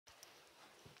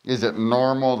Is it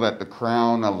normal that the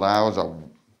Crown allows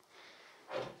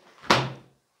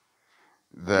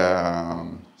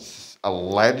the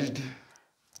alleged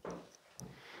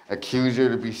accuser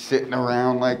to be sitting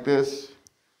around like this?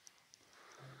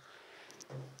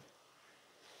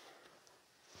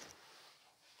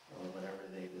 Or whatever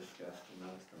they discussed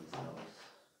amongst themselves.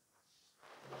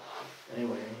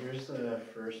 Anyway, here's the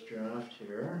first draft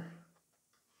here.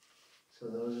 So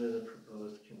those are the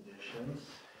proposed conditions.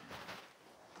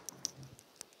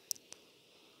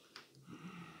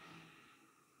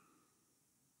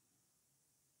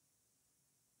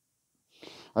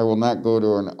 I will not go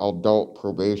to an adult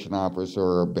probation officer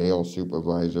or a bail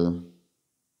supervisor.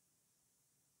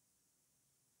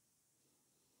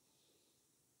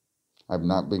 I've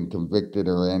not been convicted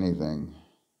or anything.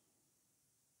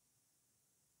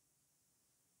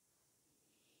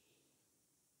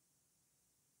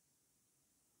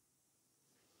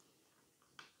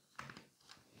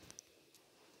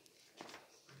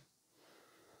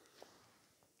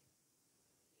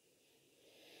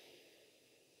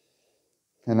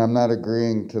 And I'm not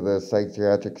agreeing to the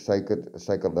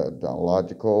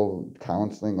psychological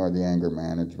counseling or the anger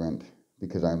management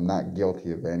because I'm not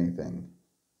guilty of anything.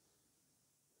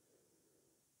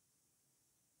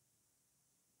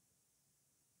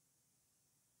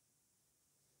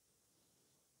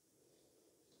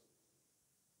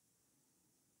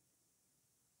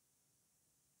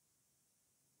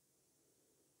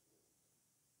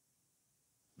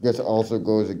 This also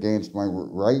goes against my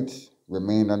rights,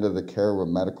 remain under the care of a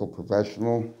medical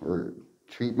professional or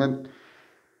treatment.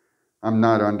 I'm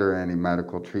not under any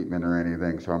medical treatment or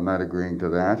anything, so I'm not agreeing to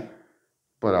that.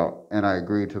 And I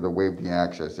agree to the waive the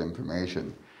access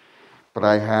information. But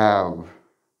I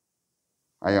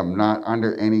am not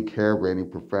under any care of any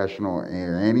professional or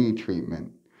any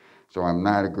treatment, so I'm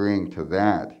not agreeing to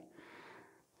that.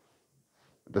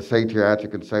 The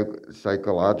psychiatric and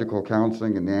psychological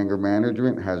counseling and anger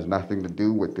management has nothing to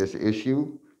do with this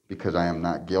issue because I am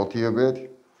not guilty of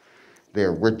it.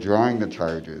 They're withdrawing the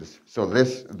charges. So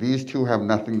these two have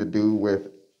nothing to do with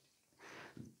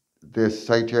this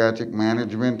psychiatric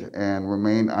management and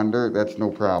remain under, that's no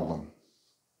problem.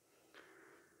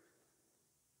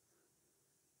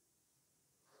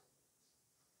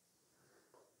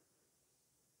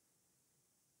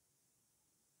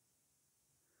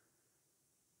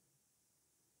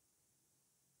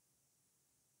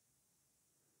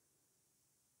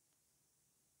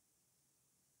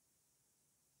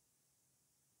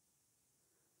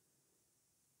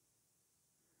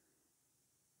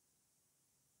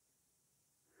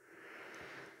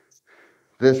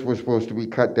 This was supposed to be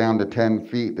cut down to 10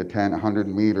 feet, to 100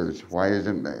 meters. Why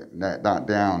isn't that not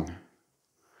down?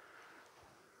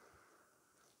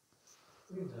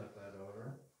 We can talk that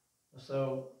over.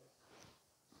 So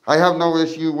I have no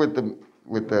issue with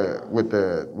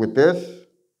this,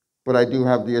 but I do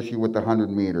have the issue with the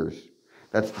 100 meters.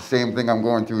 That's the same thing I'm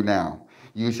going through now.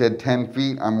 You said 10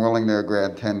 feet. I'm willing to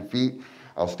grab 10 feet.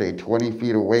 I'll stay 20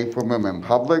 feet away from him in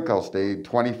public. I'll stay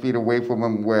 20 feet away from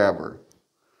him wherever.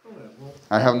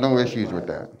 I have no issues with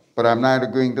that. But I'm not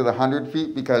agreeing to the 100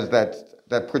 feet because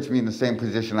that puts me in the same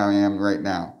position I am right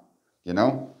now. You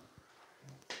know?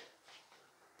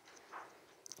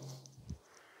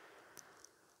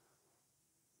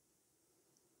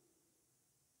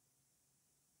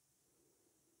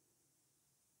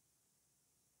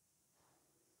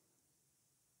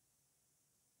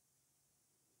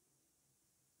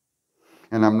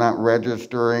 And I'm not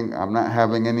registering, I'm not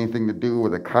having anything to do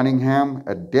with a Cunningham,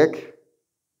 a Dick,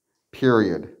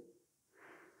 period.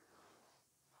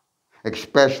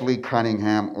 Especially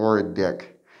Cunningham or a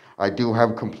Dick. I do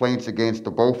have complaints against the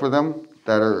both of them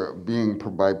that are being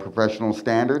by professional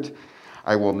standards.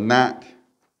 I will not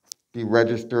be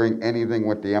registering anything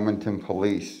with the Edmonton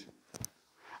Police.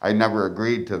 I never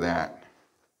agreed to that.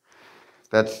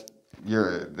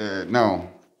 No.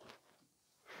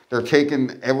 They're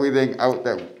taking everything out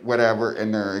that whatever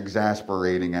and they're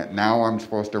exasperating it. Now I'm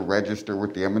supposed to register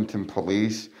with the Edmonton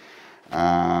Police.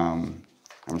 I'm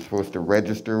supposed to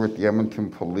register with the Edmonton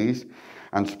Police.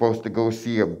 I'm supposed to go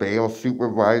see a bail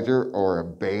supervisor or a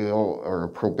bail or a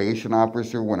probation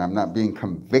officer when I'm not being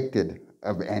convicted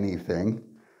of anything.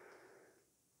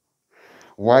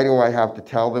 Why do I have to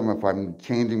tell them if I'm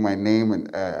changing my name and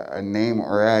a name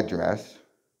or address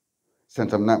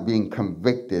since I'm not being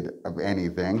convicted of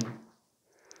anything?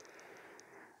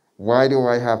 Why do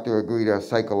I have to agree to a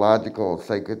psychological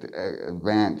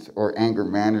advance or anger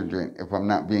management if I'm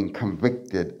not being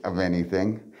convicted of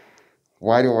anything?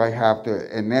 Why do I have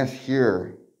to, in this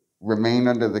here, remain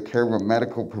under the care of a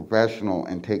medical professional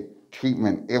and take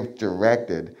treatment if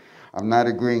directed? I'm not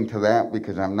agreeing to that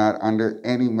because I'm not under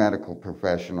any medical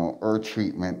professional or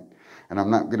treatment, and I'm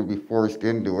not gonna be forced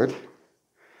into it.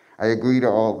 I agree to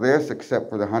all this except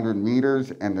for the 100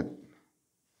 meters and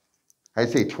I'd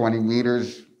say 20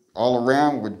 meters all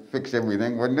around would fix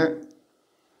everything, wouldn't it?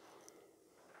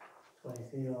 20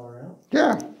 feet all around?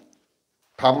 Yeah.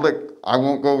 Public, I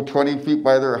won't go 20 feet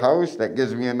by their house. That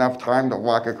gives me enough time to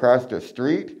walk across the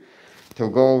street, to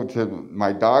go to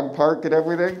my dog park and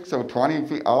everything. So 20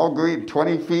 feet, I'll agree,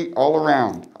 20 feet all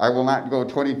around. I will not go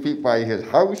 20 feet by his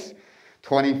house.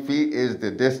 20 feet is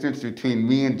the distance between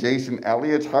me and Jason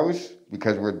Elliott's house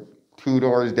because we're 2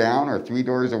 doors down or 3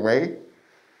 doors away.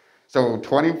 So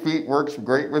 20 feet works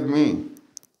great with me.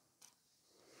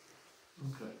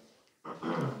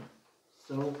 Okay.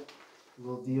 So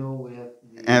we'll deal with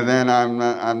the. And then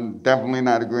I'm definitely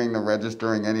not agreeing to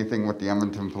registering anything with the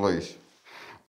Edmonton Police.